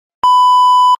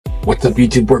What's up,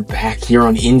 YouTube? We're back here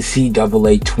on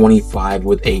NCAA 25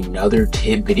 with another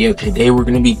tip video. Today we're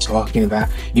going to be talking about,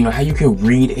 how you can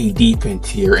read a defense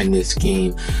here in this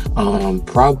game.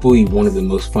 Probably one of the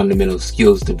most fundamental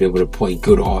skills to be able to play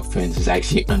good offense is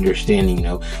actually understanding,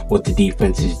 what the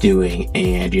defense is doing.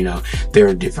 And, there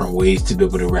are different ways to be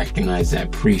able to recognize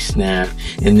that pre-snap.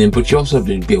 But you also have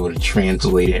to be able to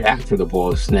translate it after the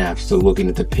ball is snapped. So looking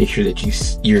at the picture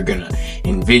that you're going to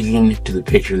envision to the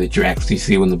picture that you actually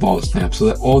see when the ball snap.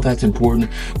 So all that's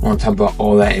important. We're going to talk about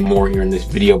all that and more here in this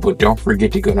video, but don't forget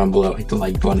to go down below, hit the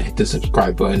like button, hit the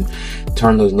subscribe button,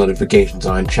 turn those notifications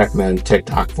on, check me on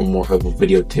TikTok for more helpful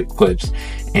video tip clips,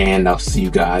 and I'll see you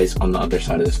guys on the other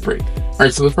side of this break.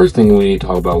 Alright, so the first thing we need to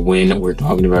talk about when we're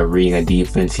talking about reading a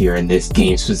defense here in this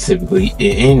game, specifically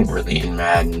in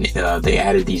Madden, they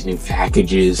added these new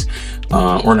packages,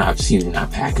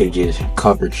 not packages,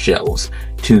 coverage shells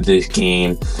to this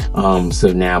game.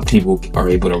 So now people are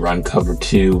able to run cover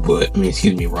 2,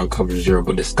 run cover 0,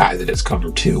 but disguise it as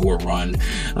cover 2, or run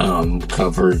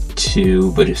cover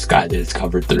 2, but disguise it as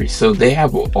cover 3. So they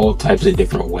have all types of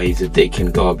different ways that they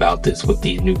can go about this with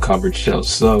these new coverage shells.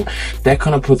 So that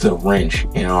kind of puts a wrench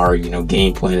in our,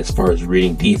 game plan as far as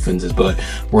reading defenses, but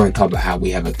we're going to talk about how we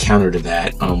have a counter to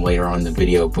that later on in the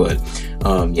video. But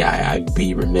I'd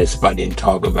be remiss if I didn't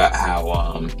talk about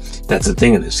how that's a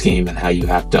thing in this game, and how you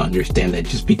have to understand that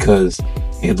just because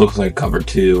it looks like cover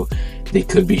 2, they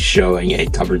could be showing a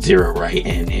cover 0, right?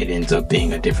 And it ends up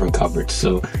being a different coverage.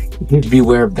 So you need to be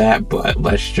aware of that, but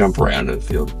let's jump right onto the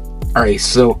field. Alright,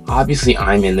 so obviously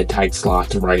I'm in the tight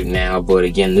slots right now, but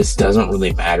again, this doesn't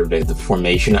really matter to the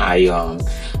formation.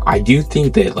 I do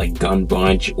think that like gun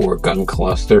bunch or gun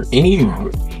cluster,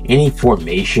 any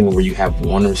formation where you have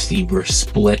one receiver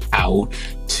split out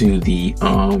to the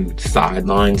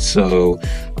sideline. So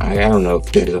I don't know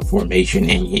if there's a formation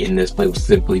in this play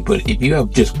specifically, but if you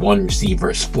have just one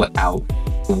receiver split out,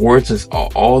 words is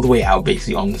all the way out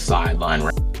basically on the sideline,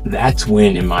 right? That's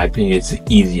when, in my opinion, it's the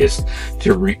easiest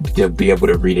to be able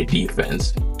to read a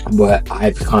defense. But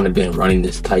I've kind of been running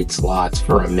this tight slots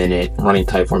for a minute, running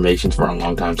tight formations for a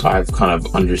long time, so I've kind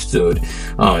of understood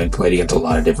and played against a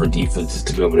lot of different defenses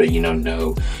to be able to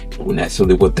know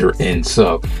necessarily what they're in.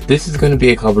 So this is going to be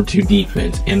a cover 2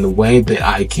 defense, and the way that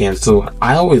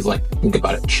I always like to think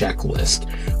about a checklist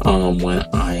when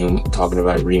I'm talking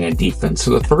about reading a defense.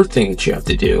 So the first thing that you have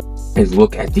to do is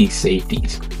look at these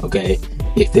safeties, okay?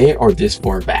 If they are this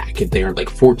far back, if they are like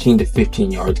 14 to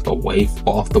 15 yards away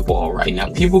off the ball right now,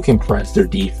 people can press their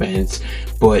defense,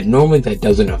 but normally that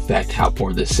doesn't affect how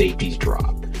far the safeties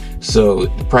drop. So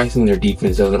pressing their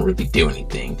defense doesn't really do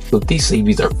anything. So if these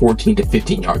safeties are 14 to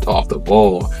 15 yards off the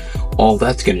ball, all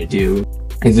that's going to do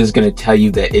is it's going to tell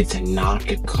you that it's not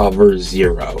cover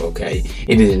 0, okay?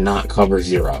 It is not cover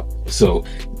 0. So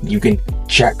you can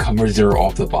check cover 0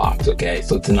 off the box, okay?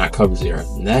 So it's not cover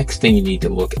 0. Next thing you need to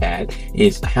look at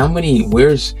is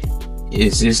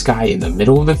is this guy in the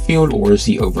middle of the field, or is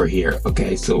he over here?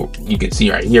 Okay, so you can see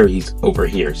right here, he's over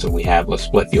here. So we have a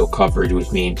split field coverage,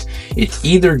 which means it's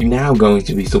either now going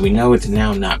to be, so we know it's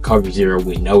now not cover 0,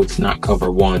 we know it's not cover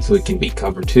 1, so it can be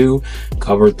cover 2,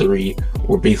 cover 3,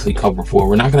 or basically cover 4.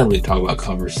 We're not going to really talk about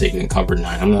cover 6 and cover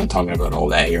 9. I'm not talking about all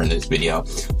that here in this video.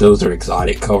 Those are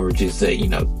exotic coverages that,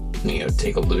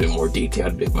 take a little bit more detail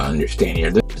to be able to understand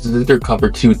here. They're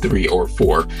cover 2, 3, or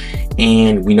 4,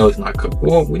 and we know it's not cover.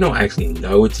 Well, we don't actually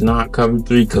know it's not cover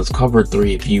 3 because cover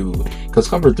 3,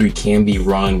 cover 3 can be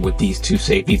run with these two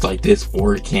safeties like this,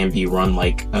 or it can be run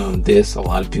like this. A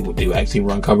lot of people do actually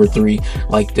run cover 3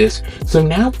 like this. So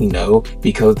now we know,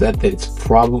 because that it's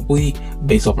probably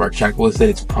based off our checklist, that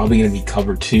it's probably going to be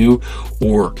cover 2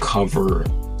 or cover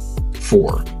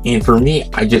 4. And for me,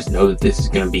 I just know that this is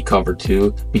going to be cover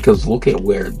 2 because look at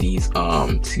where these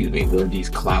where these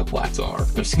cloud flats are.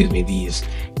 These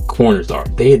corners are.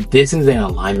 This is an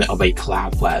alignment of a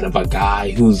cloud flat of a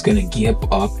guy who's going to give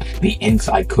up the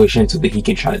inside cushion so that he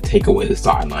can try to take away the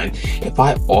sideline. If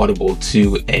I audible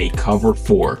to a cover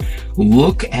 4,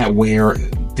 look at where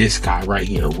this guy right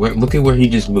here, look at where he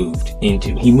just moved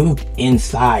into. He moved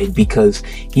inside because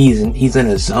he's in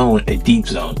a zone, a deep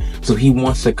zone. So he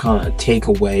wants to kind of take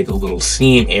away the little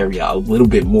seam area a little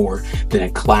bit more than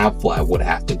a cloud flat would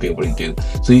have to be able to do.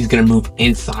 So he's going to move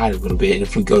inside a little bit. And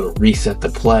if we go to reset the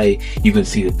play, you can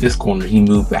see that this corner, he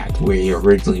moved back to where he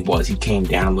originally was. He came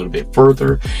down a little bit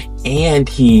further, and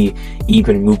he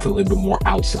even moved a little bit more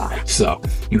outside. So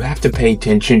you have to pay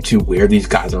attention to where these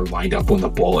guys are lined up when the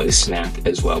ball is snapped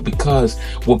as well, because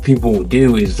what people will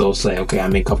do is they'll say, okay,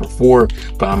 I'm in cover 4,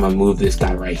 but I'm gonna move this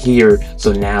guy right here,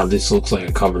 so now this looks like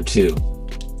a cover 2,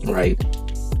 right?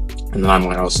 and then I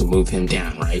might also move him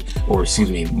down, right? Or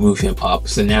excuse me, move him up.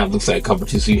 So now it looks like cover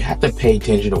 2. So you have to pay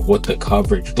attention to what the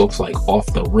coverage looks like off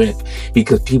the rip,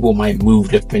 because people might move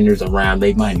defenders around,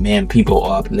 they might man people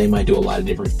up, and they might do a lot of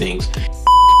different things.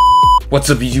 What's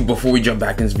up, YouTube? Before we jump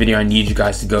back in this video, I need you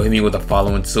guys to go hit me with a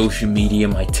follow on social media,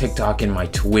 my TikTok and my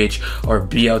Twitch, or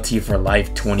BLT for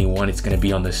Life 21. It's going to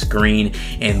be on the screen.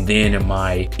 And then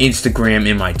my Instagram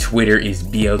and my Twitter is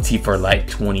BLT for Life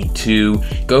 22.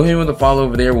 Go hit me with a follow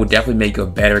over there. We'll definitely make a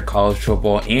better college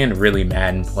football and really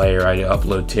Madden player. I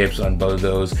upload tips on both of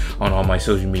those on all my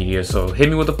social media. So hit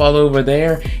me with a follow over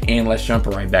there, and let's jump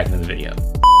right back into the video.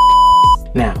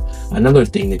 Now, another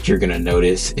thing that you're going to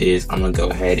notice is I'm going to go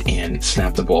ahead and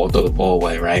snap the ball, throw the ball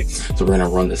away, right? So we're going to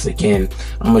run this again.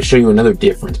 I'm going to show you another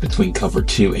difference between cover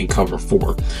 2 and cover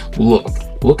 4.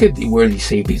 Look at where these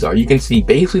safeties are. You can see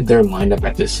basically they're lined up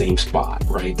at the same spot,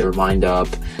 right? They're lined up.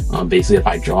 Basically, if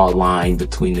I draw a line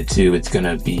between the two, it's going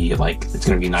to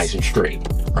be nice and straight,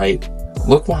 right?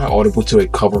 Look why I audible to a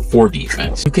cover 4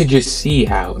 defense. You can just see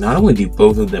how not only do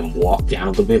both of them walk down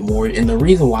a little bit more, and the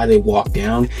reason why they walk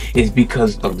down is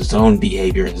because of zone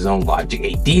behavior and zone logic.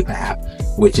 A deep half,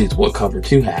 which is what cover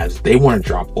 2 has, they want to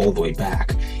drop all the way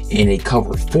back. In a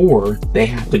cover 4, they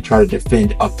have to try to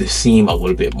defend up the seam a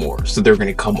little bit more. So they're going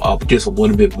to come up just a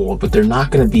little bit more, but they're not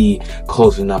going to be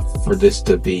close enough for this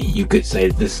to be, you could say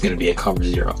this is going to be a cover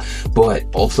 0. But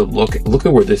also look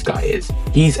at where this guy is.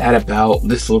 He's at about,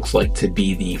 this looks like to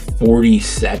be the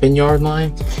 47-yard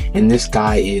line, and this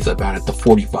guy is about at the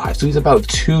 45. So he's about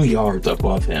 2 yards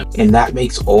above him, and that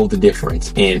makes all the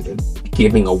difference in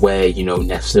giving away, you know,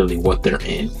 necessarily what they're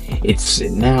in. It's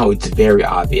very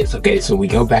obvious. Okay, so we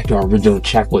go back to our original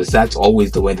checklist. That's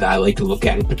always the way that I like to look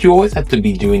at it, but you always have to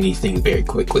be doing these things very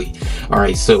quickly. All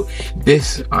right, so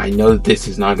this, I know that this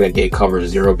is not going to be a cover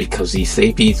 0, because these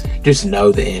safeties, just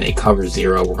know that in a cover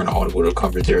 0, we're going to audible to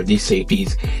cover 0. These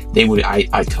safeties, they would, I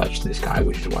touched this guy,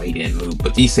 which is why he didn't move,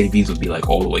 but these safeties would be like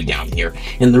all the way down here.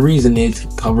 And the reason is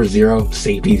cover 0,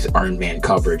 safeties are in man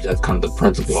coverage. That's kind of the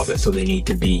principle of it. So they need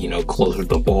to be, you know, closer to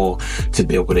the ball to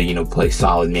be able to, you know, play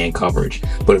solid man coverage.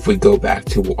 But if we go back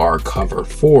to our cover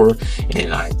 4,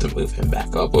 and I have to move him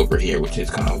back up over here, which is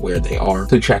kind of where they are.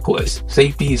 The checklist,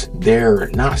 safeties, they're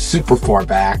not super far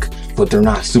back, but they're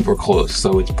not super close.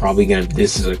 So it's probably gonna,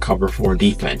 this is a cover 4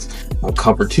 defense. A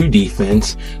cover 2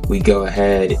 defense, we go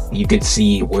ahead, you can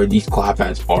see where these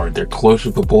clapbacks are. They're close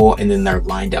to the ball, and then they're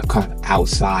lined up kind of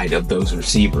outside of those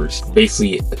receivers,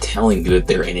 basically telling you that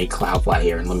they're in a cloud flat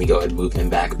here. And let me go ahead and move him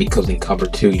back, because in cover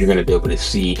 2, you're going to be able to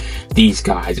see these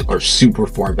guys are super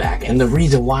far back. And the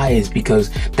reason why is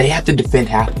because they have to defend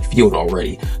half the field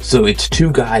already. So it's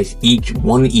 2 guys each,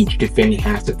 one each defending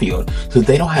half the field. So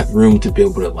they don't have room to be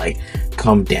able to like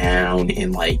come down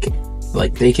and like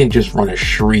they can just run a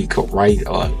shriek right,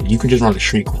 you can just run a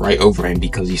shriek right over him,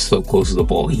 because he's so close to the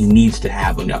ball. He needs to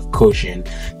have enough cushion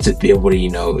to be able to, you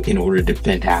know, in order to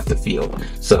defend half the field.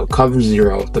 So cover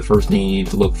 0, the first thing you need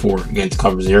to look for against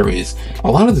cover 0 is, a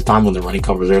lot of the time when they're running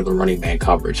cover 0, they're running man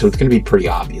coverage. So it's going to be pretty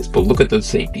obvious. But look at those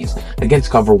safeties.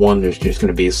 Against cover 1, there's just going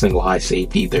to be a single high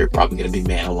safety. They're probably going to be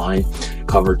man aligned.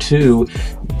 Cover 2,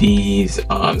 these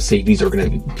safeties are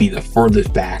going to be the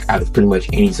furthest back out of pretty much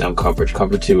any zone coverage,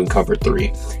 cover 2 and cover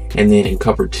 3. And then in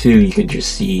cover 2, you can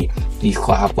just see these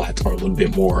cloud flats are a little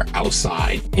bit more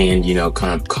outside and, you know,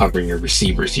 kind of covering your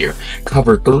receivers here.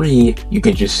 Cover 3, you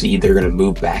can just see they're going to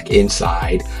move back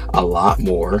inside a lot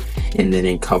more. And then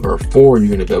in cover 4, you're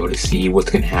going to be able to see what's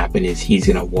going to happen is he's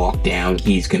going to walk down,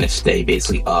 he's going to stay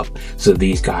basically up. So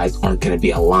these guys aren't going to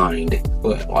be aligned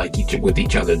like with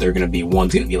each other. They're going to be,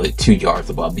 one's going to be like 2 yards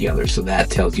above the other. So that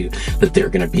tells you that they're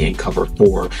going to be in cover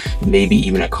 4, maybe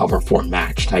even a cover 4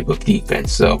 match type of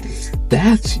defense. So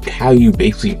that's how you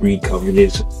basically read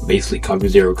coverages. Basically cover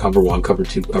 0, cover 1, cover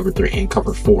 2, cover 3, and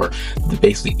cover 4.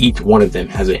 Basically each one of them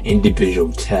has an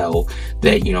individual tell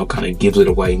that, you know, kind of gives it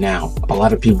away. Now, a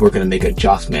lot of people are going to make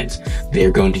adjustments.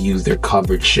 They're going to use their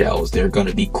coverage shells. They're going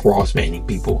to be cross-manning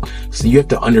people. So you have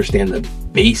to understand the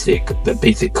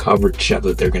basic coverage shell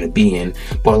that they're going to be in,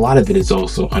 but a lot of it is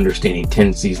also understanding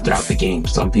tendencies throughout the game.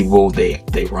 Some people, they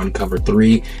run cover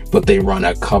 3, but they run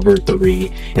a cover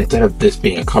 3 instead of this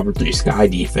being a cover 3 sky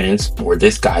defense, where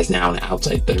this guy's now an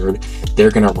outside third.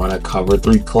 They're going to run a cover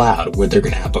 3 cloud, where they're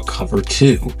going to have a cover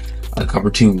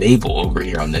 2 Mabel over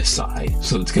here on this side.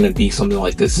 So it's going to be something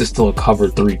like this. This is still a cover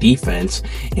 3 defense,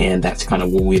 and that's kind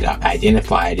of what we'd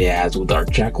identified it as with our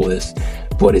checklist.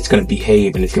 but it's going to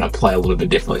behave and it's going to play a little bit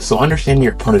differently. So understanding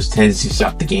your opponent's tendency to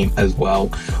stop the game as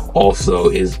well also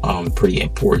is pretty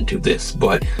important to this.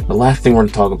 But the last thing we're going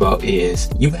to talk about is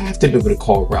you have to be able to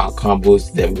call route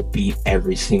combos that will beat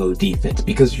every single defense,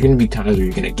 because there's going to be times where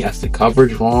you're going to guess the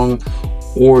coverage wrong,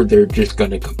 or they're just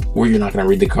going to, or you're not going to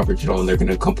read the coverage at all and they're going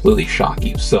to completely shock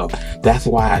you. So that's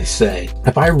why I say,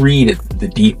 if I read the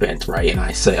defense, right, and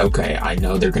I say, okay, I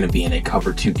know they're going to be in a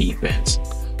cover 2 defense.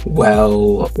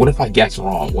 Well, what if I guess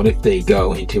wrong? What if they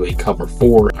go into a cover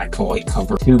 4, I call a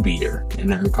cover 2 beater, and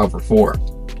they're in cover 4,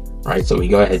 right? So we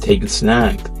go ahead and take the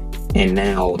snap, and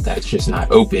now that's just not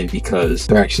open because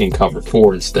they're actually in cover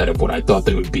 4 instead of what I thought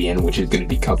they would be in, which is going to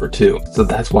be cover 2. So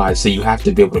that's why I say you have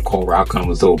to be able to call route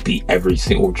combos that will beat every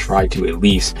single, try to at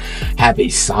least have a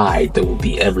side that will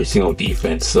beat every single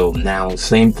defense. So now,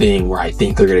 same thing where I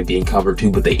think they're going to be in cover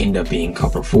 2, but they end up being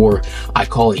cover 4. I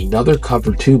call another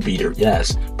cover 2 beater,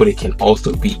 yes, but it can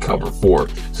also beat cover 4.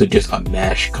 So just a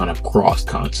mesh kind of cross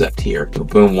concept here. So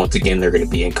boom, once again, they're going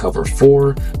to be in cover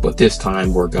 4, but this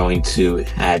time we're going to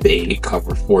have a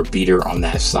cover 4 beater on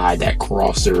that side. That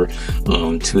crosser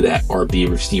to that RB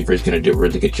receiver is going to do a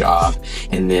really good job.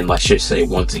 And then let's just say,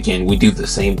 once again, we do the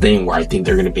same thing where I think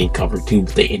they're going to be in cover 2,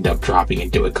 but they end up dropping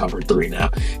into a cover 3. Now,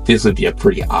 this would be a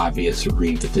pretty obvious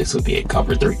read that this would be a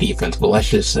cover 3 defense, but let's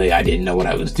just say I didn't know what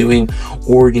I was doing,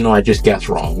 or, you know, I just guessed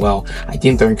wrong. Well, I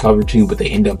think they're in cover 2, but they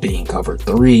end up being cover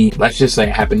 3. Let's just say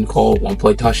I happen to call a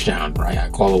 1-play touchdown, right? I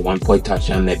call a 1-play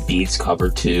touchdown that beats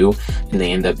cover 2, and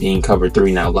they end up being cover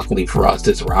 3. Now, luckily for us,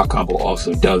 this route combo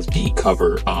also does beat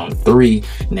cover 3.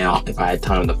 Now, if I had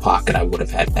time in the pocket, I would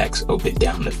have had X open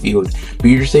down the field, but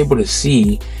you're just able to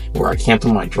see where I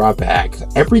cancel my drop back.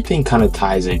 Everything kind of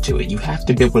ties into it. You have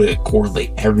to be able to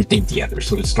correlate everything together.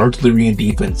 So it starts with reading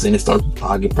defense, then it starts with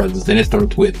pocket presence, then it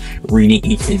starts with reading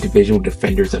each individual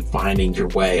defenders and finding your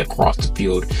way across the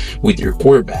field with your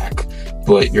quarterback.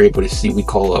 But you're able to see, we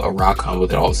call a route combo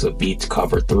that also beats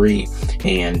cover 3,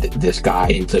 and this guy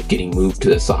ends up getting moved to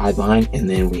the sideline, and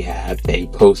then we have a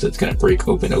post that's going to break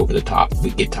open over the top if we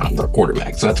get time with our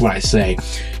quarterback. So that's what I say,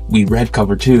 we read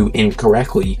cover 2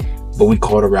 incorrectly, but we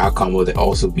call it a route combo that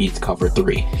also beats cover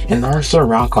 3. And there are certain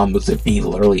route combos that beat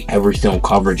literally every single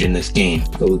coverage in this game.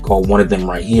 So we call one of them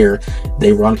right here,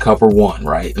 they run cover 1,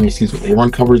 right? They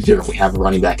run cover 0. We have a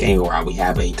running back angle route, we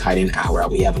have a tight end out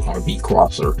route, we have an RB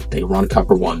crosser. They run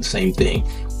cover 1, same thing.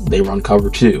 They run cover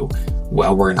 2.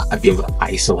 Well, we're going to be able to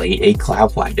isolate a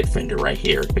cloud flag defender right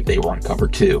here if they run cover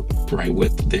 2, right,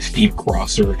 with this deep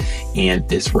crosser and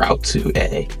this route to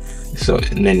A. So,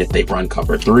 and then if they run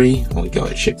cover 3, when we go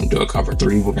and shift into a cover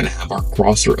 3, we're going to have our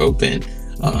crosser open.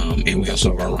 And we also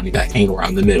have our running back angle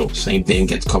around the middle. Same thing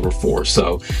against cover 4.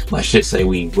 So let's just say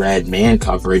we read man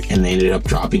coverage and they ended up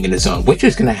dropping in the zone, which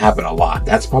is going to happen a lot.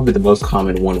 That's probably the most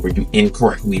common one, where you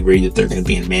incorrectly read that they're going to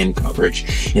be in man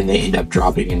coverage and they end up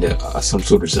dropping into some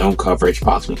sort of zone coverage,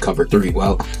 possibly cover 3.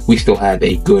 Well, we still have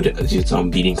a good zone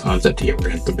beating concept here. We're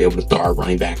going to have to be able to throw our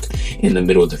running back in the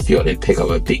middle of the field and pick up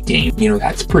a big game. You know,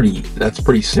 that's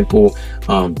pretty simple.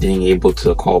 Being able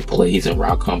to call plays and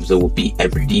route combos that will beat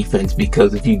every defense,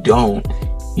 because if you don't,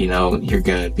 you know, you're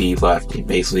going to be left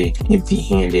basically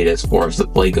empty-handed as far as the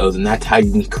play goes. And that's how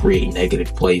you can create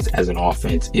negative plays as an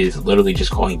offense, is literally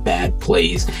just calling bad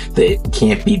plays that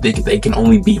can't be, they can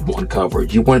only beat one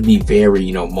coverage. You want to be very,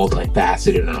 you know,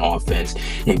 multifaceted in an offense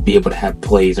and be able to have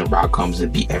plays and route combos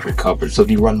that beat every coverage. So if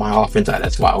you run my offense,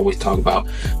 that's why I always talk about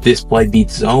this play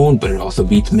beats zone, but it also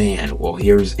beats man. Well,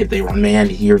 if they run man,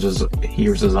 here's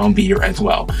a zone beater as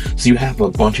well. So you have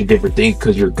a bunch of different things,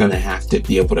 because you're going to have to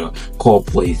be able to call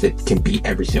plays that can beat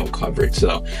every single coverage.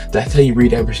 So that's how you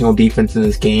read every single defense in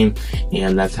this game,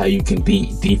 and that's how you can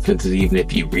beat defenses even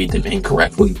if you read them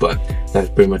incorrectly. But that's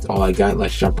pretty much all I got.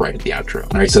 Let's jump right at the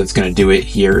outro. All right, so it's going to do it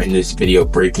here in this video,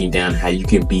 breaking down how you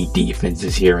can beat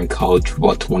defenses here in college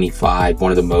football 25.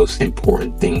 One of the most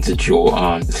important things that you'll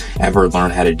ever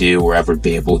learn how to do or ever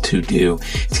be able to do.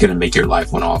 It's going to make your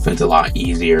life on offense a lot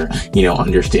easier, you know,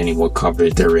 understanding what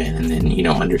coverage they're in, and then, you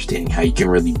know, understanding how you can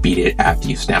really beat it after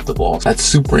you snap the ball.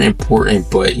 That's super important.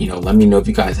 But, you know, let me know if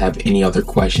you guys have any other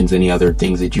questions, any other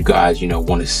things that you guys, you know,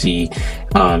 want to see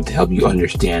to help you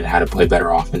understand how to play better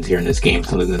offense here in this game.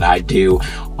 Something that I do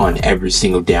on every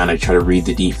single down. I try to read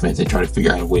the defense and try to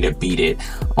figure out a way to beat it.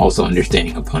 Also,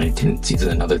 understanding opponent tendencies is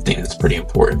another thing that's pretty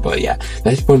important. But yeah,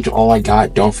 that's pretty much all I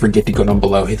got. Don't forget to go down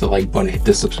below, hit the like button, hit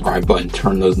the subscribe button,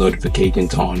 turn those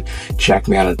notifications on. Check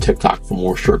me out on TikTok for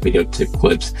more short video tip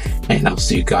clips, and I'll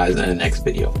see you guys in the next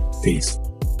video. Peace.